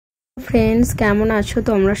Friends, কেমন আছো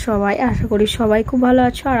তোমরা সবাই? আশা করি সবাই খুব ভালো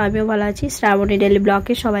আছো আর আমিও ভালো আছি। শ্রাবণী ডেলি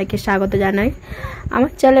ব্লগে সবাইকে স্বাগত জানাই।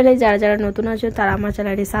 আমার চ্যানেলে যারা যারা নতুন আছো তারা আমার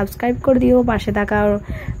চ্যানেলটি সাবস্ক্রাইব করে দিও, পাশে থাকা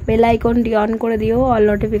বেল আইকনটি অন করে দিও, অল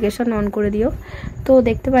নোটিফিকেশন অন করে দিও। তো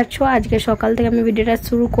দেখতে পাচ্ছ আজকে সকাল থেকে আমি ভিডিওটা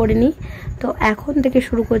শুরু করিনি, তো এখন থেকে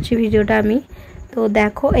শুরু করছি ভিডিওটা আমি। তো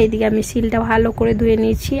দেখো এইদিকে আমি শিলটা ভালো করে ধুয়ে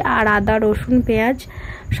নিয়েছি আর আদা রসুন পেঁয়াজ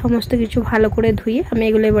সমস্ত কিছু ভালো করে ধুয়ে আমি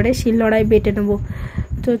এগুলো এবারে শিলনোড়ায় বেটে নেবো।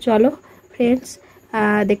 তো চলো ফ্রেন্ডস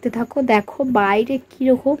দেখতে থাকো। দেখো বাইরে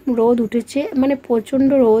কীরকম রোদ উঠেছে, মানে প্রচণ্ড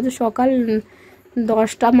রোদ। সকাল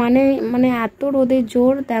 10টা মানে এত রোদের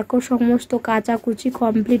জোর। দেখো সমস্ত কাচাকুচি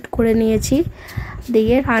কমপ্লিট করে নিয়েছি,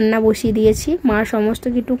 দিয়ে রান্না বসিয়ে দিয়েছি। মা সমস্ত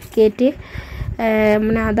কিছু কেটে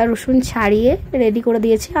মানে আদা রসুন ছাড়িয়ে রেডি করে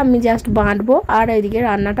দিয়েছি, আমি জাস্ট বাটবো আর এদিকে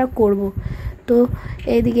রান্নাটা করব। তো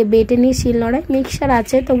এইদিকে বেটে নিই শিলনোড়ায়। মিক্সার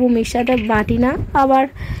আছে তবু মিক্সারটা বাটি না, আবার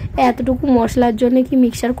এতটুকু মশলার জন্য কি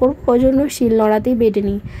মিক্সার করব, ওই জন্য শিলনোড়াতেই বেটে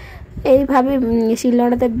নিই। এইভাবে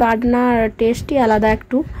শিলনোড়াতে বাটনার টেস্টই আলাদা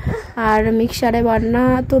একটু, আর মিক্সারে বাটনা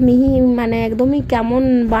তো মিহি মানে একদমই কেমন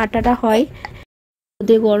বাটাটা হয়।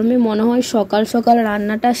 রোদে গরমে মনে হয় সকাল সকাল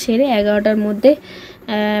রান্নাটা সেরে 11টার মধ্যে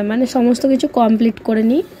মানে সমস্ত কিছু কমপ্লিট করে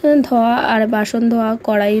নিই। ধোয়া আর বাসন ধোয়া,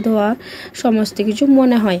 কড়াই ধোয়া সমস্ত কিছু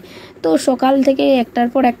মনে হয়। তো সকাল থেকে একটার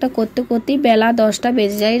পর একটা করতে করতেই বেলা 10টা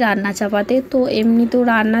বেজে যায় রান্না চাপাতে। তো এমনি তো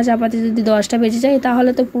রান্না চাপাতে যদি 10টা বেজে যায়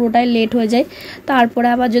তাহলে তো পুরোটাই লেট হয়ে যায়। তারপরে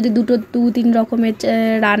আবার যদি দু তিন রকমের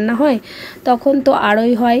রান্না হয় তখন তো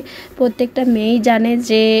আরোই হয়। প্রত্যেকটা মেয়েই জানে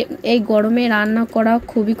যে এই গরমে রান্না করা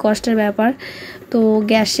খুবই কষ্টের ব্যাপার। তো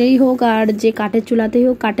গ্যাসেই হোক আর যে কাঠের চুলাতেই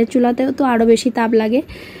হোক, কাঠের চুলাতেও তো আরও বেশি তাপ লাগে।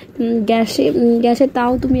 গ্যাসে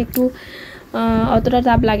তাও তুমি একটু অতটা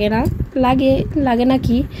তাপ লাগে না, লাগে না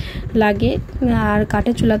কি লাগে, আর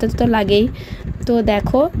কাঠের চুলাতে তো লাগেই। তো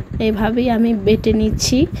দেখো এইভাবেই আমি বেটে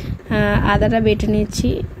নিচ্ছি, আদাটা বেটে নিচ্ছি।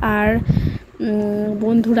 আর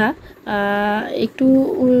বন্ধুরা একটু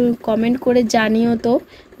কমেন্ট করে জানিও তো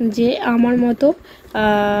যে আমার মতো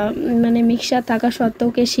মানে মিক্সার থাকা সত্ত্বেও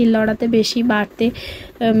কে শিলনোড়াতে বেশি বাটতে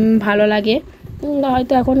ভালো লাগে।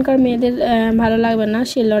 হয়তো এখনকার মেয়েদের ভালো লাগবে না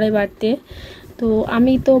শিলনোড়ায় বাটতে, তো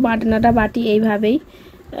আমি তো বাটনাটা বাটি এইভাবেই।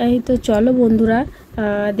 এই তো চলো বন্ধুরা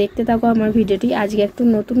দেখতে থাকো আমার ভিডিওটি। আজকে একটু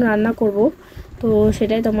নতুন রান্না করব, তো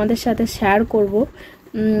সেটাই তোমাদের সাথে শেয়ার করব।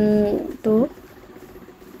 তো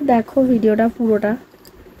দেখো ভিডিওটা পুরোটা।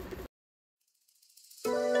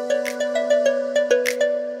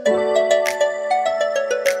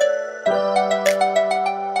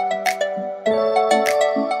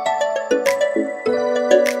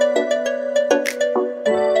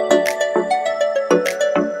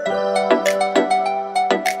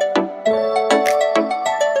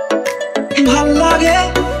 ভাল লাগে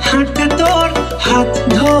হাঁটতে তোর হাত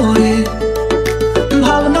ধরে,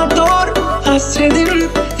 ভাবনা তোর আসছে দিন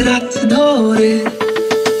রাত ধরে।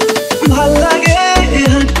 ভাল লাগে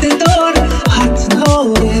হাঁটতে তোর হাত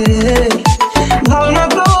ধরে, ভাবনা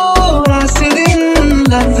তোর আসছে দিন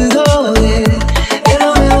রাত ধরে।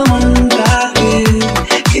 এরম মনটাকে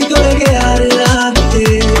কি করে কে আর রাখতে,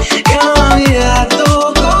 কেন আমি এত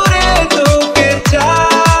করে তোকে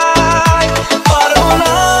চাই। পারবো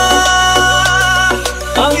না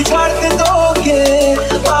আমি ছাড়তে তোকে,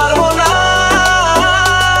 পারবো না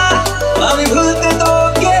আমি ভুলতে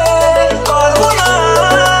তোকে, পারবো না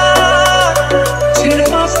ছেড়ে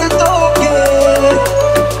বাঁচতে তোকে।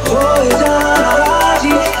 হয়ে যা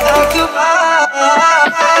রাজি একবার।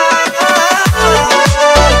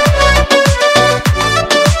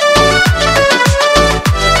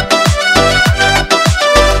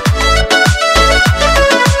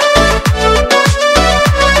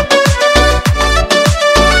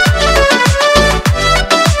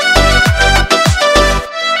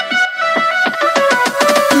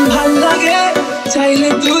 চাইলে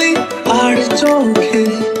তুই আর চোখে,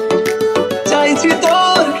 চাইছি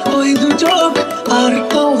তোর ওই দু চোখ আর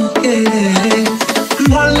তোকে।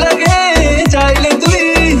 ভাল লাগে চাইলে তুই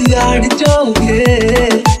আর চোখে,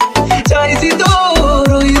 চাইছি তোর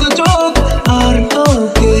ওই দু চোখ আর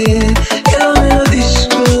তোকে। এলোমেলো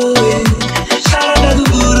ডিস্কো সারাটা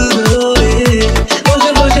দুপুর ধরে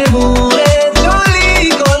বসে বসে মরে চলি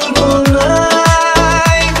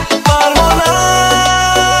কল্পনায়। পারবো না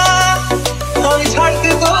আমি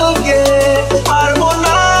ছাড়তে তোকে, পারবো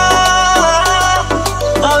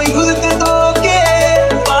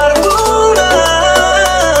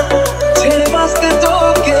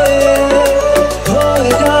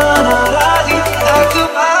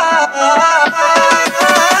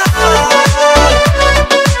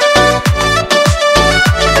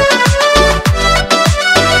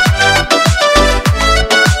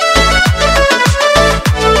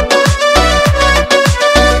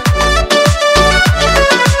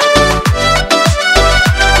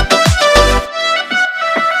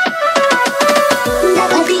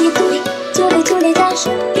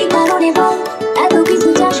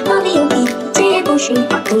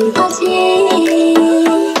আছে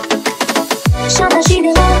সাদা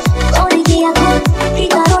সিধে করে কি এখন কি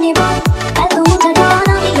কারণে বা এত উঠা ডান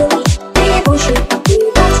আমি ওই পেয়ে বসে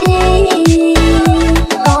আছে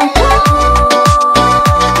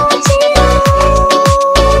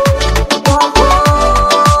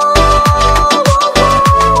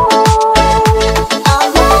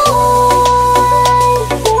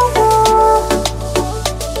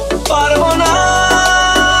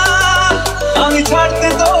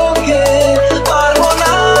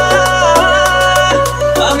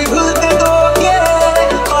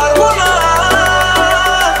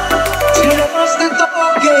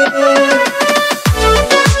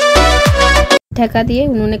ঢাকা দিয়ে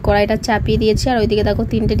উনুনে কড়াইটা চাপিয়ে দিয়েছি আর ওইদিকে দেখো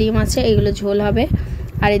 3টে ডিম আছে, এগুলো ঝোল হবে।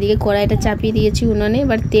 আর এদিকে কড়াইটা চাপিয়ে দিয়েছি উনুনে।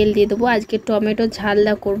 এবার তেল দিয়ে দেবো। আজকে টমেটো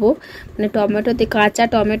ঝালদা করব, মানে টমেটোতে কাঁচা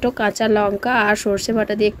টমেটো, কাঁচা লঙ্কা আর সর্ষে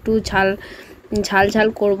বাটা দিয়ে একটু ঝাল ঝাল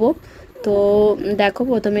করব। তো দেখো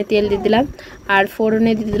প্রথমে তেল দিয়ে দিলাম আর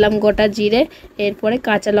ফোড়নে দিয়ে দিলাম গোটা জিরে, এরপরে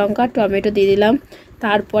কাঁচা লঙ্কা টমেটো দিয়ে দিলাম,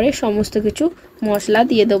 তারপরে সমস্ত কিছু মশলা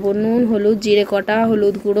দিয়ে দেবো, নুন হলুদ জিরে কটা,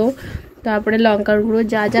 হলুদ গুঁড়ো, তারপরে লঙ্কার গুঁড়ো,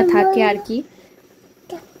 যা যা থাকে আর কি।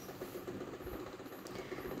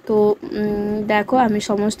 তো দেখো আমি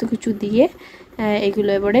সমস্ত কিছু দিয়ে এগুলো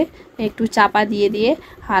এবারে একটু চাপা দিয়ে দিয়ে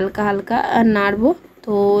হালকা হালকা নাড়বো।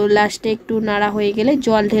 তো লাস্টে একটু নাড়া হয়ে গেলে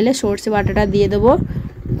জল ঢেলে সর্ষে বাটাটা দিয়ে দেবো।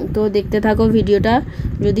 তো দেখতে থাকো ভিডিওটা,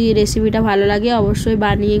 যদি রেসিপিটা ভালো লাগে অবশ্যই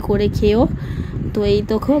বানিয়ে করে খেও। তো এই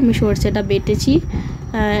দেখো আমি সর্ষেটা বেটেছি,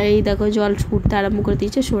 এই দেখো জল ফুটতে আরম্ভ করে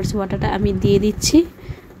দিয়েছে, সর্ষে বাটাটা আমি দিয়ে দিচ্ছি।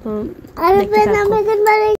 তো দেখতে থাকো।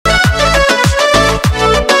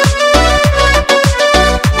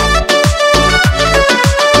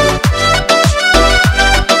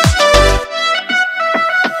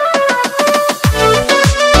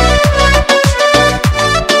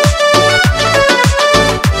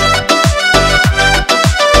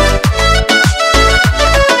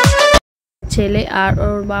 ছেলে আর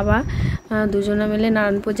ওর বাবা দুজনে মিলে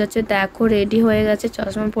নারায়ণপুর যাচ্ছে। দেখো রেডি হয়ে গেছে,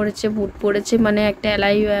 চশমা পরেছে, বুট পরেছে, মানে একটা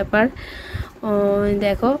এলাই ব্যাপার।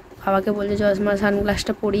 দেখো বাবাকে বলছে চশমা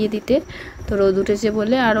সানগ্লাসটা পরিয়ে দিতে, তো রোদ উঠেছে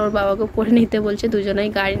বলে, আর ওর বাবাকে পরে নিতে বলছে। দুজনেই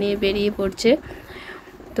গাড়ি নিয়ে বেরিয়ে পড়ছে।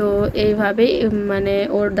 তো এইভাবেই মানে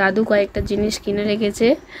ওর দাদু কয়েকটা জিনিস কিনে রেখেছে,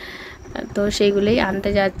 তো সেইগুলোই আনতে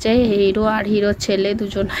যাচ্ছে হিরো আর হিরোর ছেলে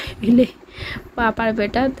দুজনে মিলে। পাপার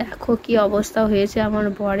বেটা দেখো কি অবস্থা হয়েছে আমার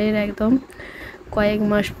বরের, একদম কয়েক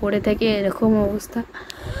মাস পরে থেকে এরকম অবস্থা।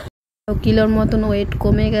 কিলোর মতন ওয়েট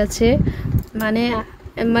কমে গেছে, মানে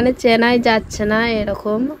মানে চেনাই যাচ্ছে না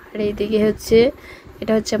এরকম। আর এইদিকে হচ্ছে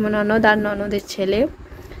এটা হচ্ছে আমার ননদ আর ননদের ছেলে,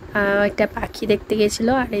 একটা পাখি দেখতে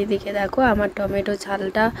গেছিলো। আর এইদিকে দেখো আমার টমেটো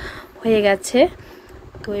ঝালটা হয়ে গেছে।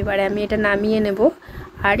 তো এবারে আমি এটা নামিয়ে নেব।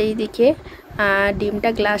 আর এইদিকে ডিমটা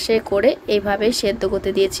গ্লাসে করে এইভাবে সেদ্ধ করতে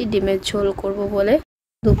দিয়েছি, ডিমের ঝোল করব বলে।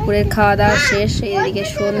 দুপুরের খাওয়া দাওয়া শেষ, এইদিকে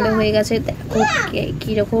সন্ধে হয়ে গেছে। দেখো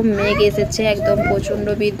কীরকম মেঘ এসেছে, একদম প্রচণ্ড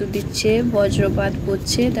বিদ্যুৎ দিচ্ছে, বজ্রপাত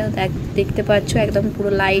পড়ছে। দেখতে পাচ্ছ একদম পুরো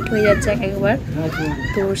লাইট হয়ে যাচ্ছে একবার।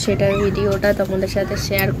 তো সেটার ভিডিওটা তোমাদের সাথে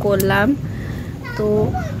শেয়ার করলাম। তো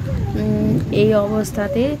এই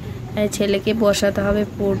অবস্থাতে ছেলেকে বসাতে হবে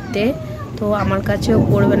পড়তে। তো আমার কাছেও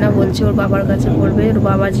পড়বে না বলছে, ওর বাবার কাছে পড়বে, ওর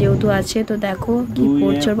বাবা যেহেতু আছে। তো দেখো কি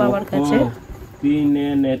পড়ছে ওর বাবার কাছে। 3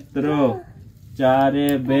 নেত্র, 4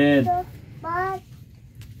 বেদ,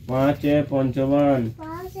 5 পঞ্চবান,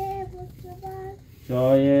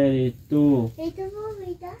 6 ঋতু,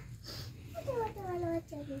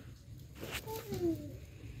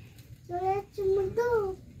 1 2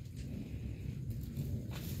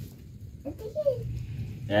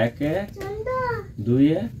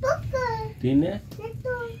 3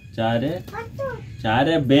 4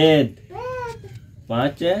 বেদ,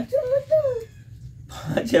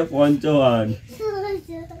 5 পঞ্চবান,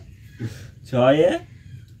 6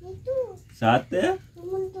 7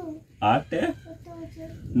 8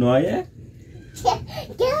 9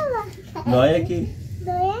 কি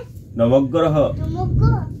নবগ্রহ,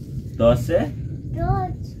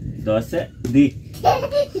 10 দিক।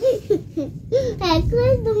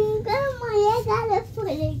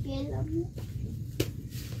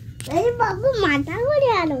 মাথা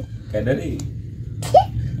ঘুরে আলো কেন রে?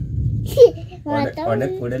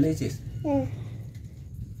 অনেক পড়ে নিয়েছিস।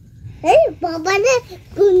 এই বাবা রে,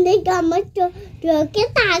 কোন দিকে আমার চোখে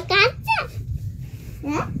তাকাচ্ছে?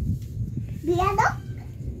 হ্যাঁ দিয়া দাও।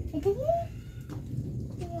 এটা কি?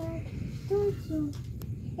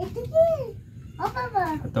 এটা কি? ও বাবা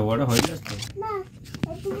এত বড় হয়ে যাচ্ছে না,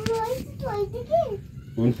 এটা বড় হইছে তো। এটা কি?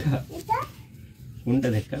 কোনটা? এটা কোনটা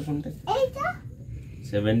দেখা? কোনটা? এইটা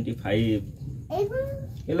 75 এইগুলো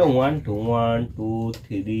এলো 1 2 1 2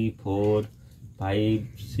 3 4 5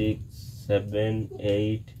 6 7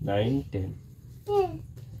 8 9 10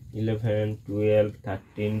 11 12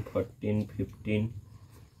 13 14 15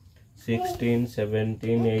 16 17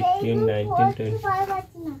 18 19 20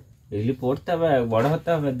 এগুলি পড়তে হবে, বড় হতে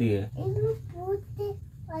হবে দিয়ে।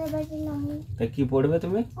 তা কি পড়বে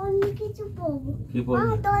তুমি? কি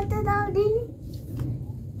পড়বে?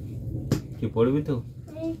 কি পড়বি তো?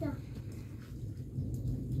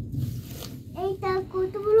 এইটা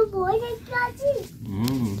কতগুলো বই দেখতে আছি।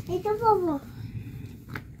 এটা পড়বো,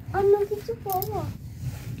 অন্য কিছু পড়বো,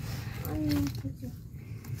 অন্য কিছু।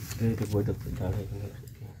 এই তো বইটা দাঁড়ায়।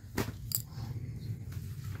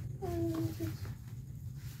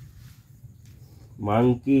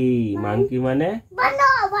 মাংকি, মাংকি মানে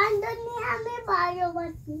বান্দর নিয়ে আমি বারো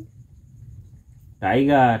বাজি।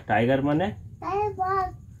 টাইগার, টাইগার মানে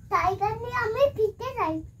টাইগার নিয়ে আমি পিঠে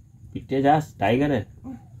যাই। পিঠে যাস টাইগারের?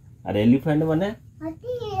 আর এলিফ্যান্ট মানে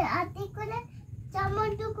হাতি, হাতি করে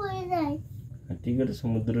সমুদ্র করে যাই। হাতি করে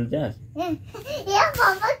সমুদ্র যাস? এ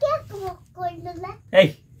বাবা কে করলো না? এই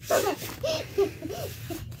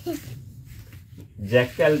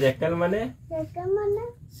জ্যাকাল, জ্যাকাল মানে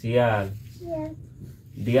শিয়াল।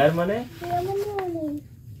 ডিয়ার মানে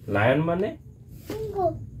লায়ন মানে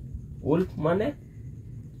উল্ফ মানে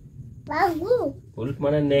উল্ফ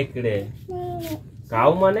মানে নেকড়ে। কাউ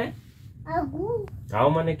মানে কাউ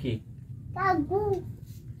মানে কি?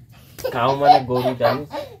 কাউ মানে গরু, জানিস?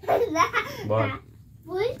 বল।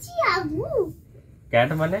 বলছি আগু। ক্যাট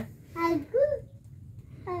মানে আগু।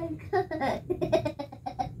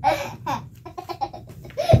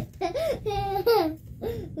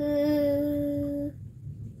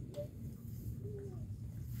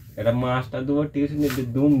 এটা মাছটা দেবো টিউশনি,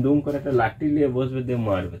 দুম দুম করে একটা লাঠি নিয়ে বসবে, দিয়ে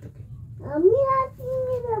মারবে তোকে। আমি লাঠি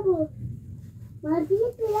নিয়ে যাবো, মাটিতে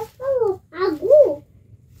ক্লাস করবো। আগু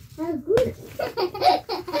আগু।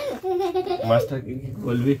 মাছটাকে কি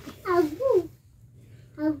বলবি? আগু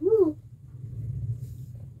আগু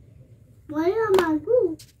বলো আগু।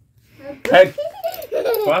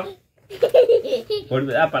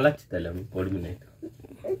 পড়বে? পালাচ্ছি তাহলে আমি, পড়বি না তো?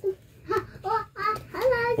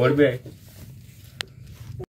 পড়বে?